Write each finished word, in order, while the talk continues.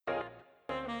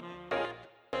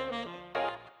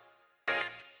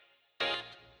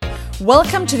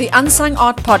Welcome to the Unsung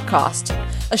Art Podcast,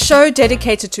 a show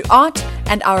dedicated to art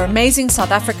and our amazing South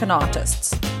African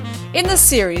artists. In this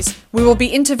series, we will be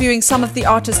interviewing some of the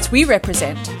artists we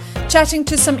represent, chatting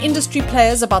to some industry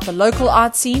players about the local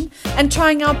art scene, and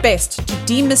trying our best to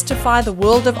demystify the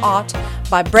world of art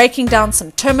by breaking down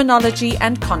some terminology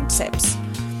and concepts.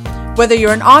 Whether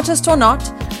you're an artist or not,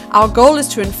 our goal is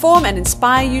to inform and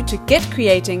inspire you to get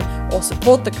creating or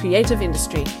support the creative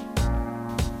industry.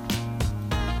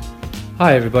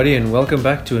 Hi everybody, and welcome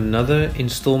back to another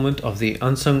installment of the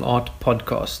Unsung Art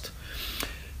Podcast.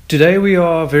 Today we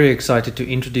are very excited to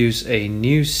introduce a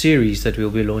new series that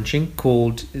we'll be launching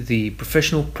called the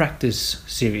Professional Practice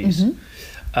Series.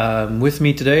 With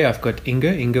me today I've got Inge.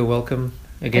 Inge, welcome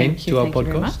again to our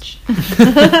podcast.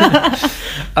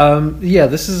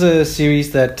 This is a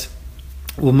series that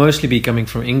will mostly be coming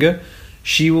from Inge.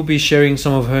 She will be sharing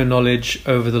some of her knowledge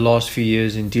over the last few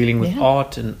years in dealing with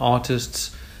art and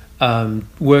artists,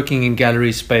 working in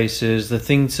gallery spaces, the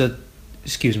things that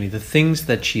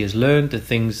she has learned, the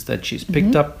things that she's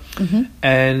picked up.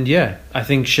 And I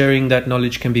think sharing that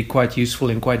knowledge can be quite useful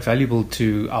and quite valuable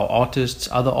to our artists,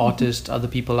 other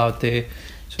people out there.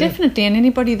 So, definitely, and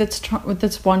anybody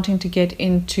that's wanting to get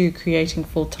into creating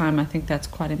full time, I think that's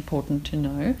quite important to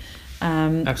know.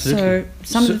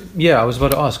 Absolutely. I was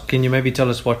about to ask, can you maybe tell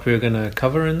us what we're going to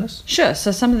cover in this? Sure.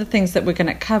 So some of the things that we're going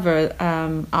to cover,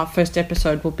 our first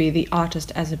episode will be the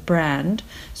artist as a brand.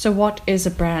 So what is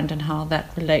a brand and how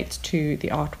that relates to the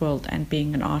art world and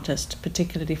being an artist,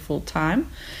 particularly full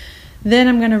time. Then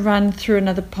I'm going to run through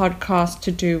another podcast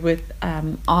to do with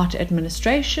art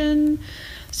administration.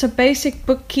 So basic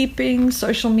bookkeeping,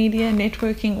 social media,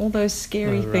 networking, all those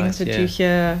scary things that you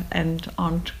hear and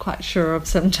aren't quite sure of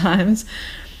sometimes.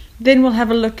 Then we'll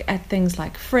have a look at things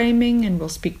like framing, and we'll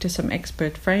speak to some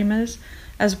expert framers,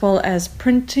 as well as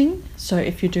printing. So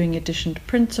if you're doing editioned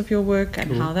prints of your work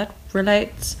and how that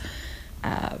relates,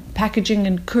 packaging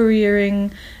and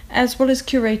couriering, as well as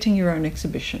curating your own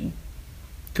exhibition.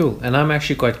 Cool. And I'm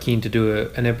actually quite keen to do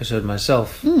an episode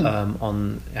myself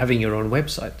on having your own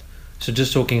website. So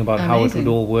just talking about how it would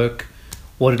all work,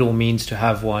 what it all means to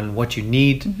have one, what you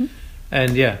need,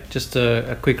 and just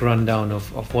a quick rundown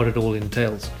of what it all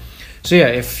entails. So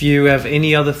if you have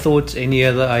any other thoughts, any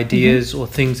other ideas or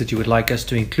things that you would like us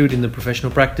to include in the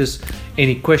professional practice,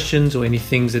 any questions or any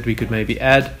things that we could maybe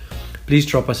add, please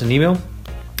drop us an email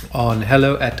on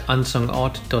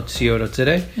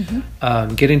hello@unsungart.co.za.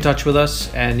 Get in touch with us,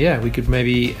 and we could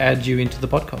maybe add you into the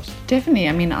podcast. Definitely.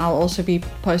 I mean, I'll also be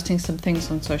posting some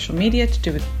things on social media to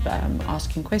do with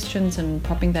asking questions and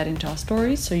popping that into our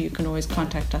stories, so you can always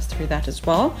contact us through that as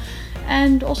well.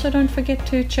 And also don't forget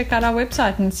to check out our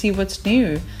website and see what's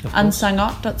new,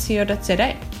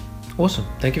 unsungart.co.za. Awesome.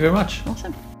 Thank you very much.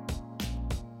 Awesome.